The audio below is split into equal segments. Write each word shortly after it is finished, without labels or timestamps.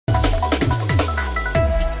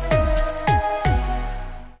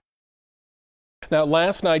Now,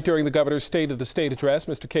 last night during the governor's State of the State address,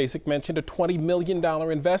 Mr. Kasich mentioned a $20 million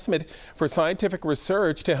investment for scientific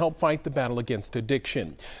research to help fight the battle against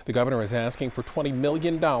addiction. The governor is asking for $20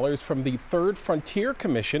 million from the Third Frontier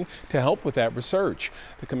Commission to help with that research.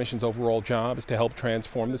 The commission's overall job is to help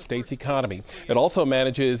transform the state's economy. It also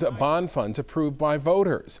manages bond funds approved by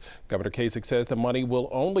voters. Governor Kasich says the money will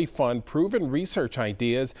only fund proven research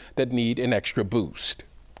ideas that need an extra boost.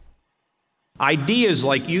 Ideas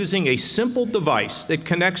like using a simple device that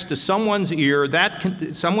connects to someone's ear that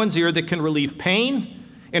can relieve pain,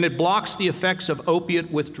 and it blocks the effects of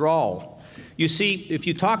opiate withdrawal. You see, if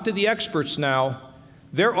you talk to the experts now,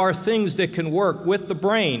 there are things that can work with the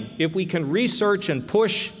brain. If we can research and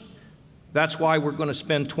push, that's why we're going to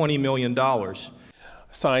spend $20 million.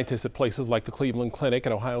 Scientists at places like the Cleveland Clinic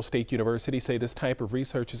and Ohio State University say this type of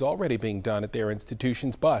research is already being done at their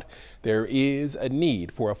institutions, but there is a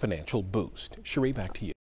need for a financial boost. Cherie, back to you.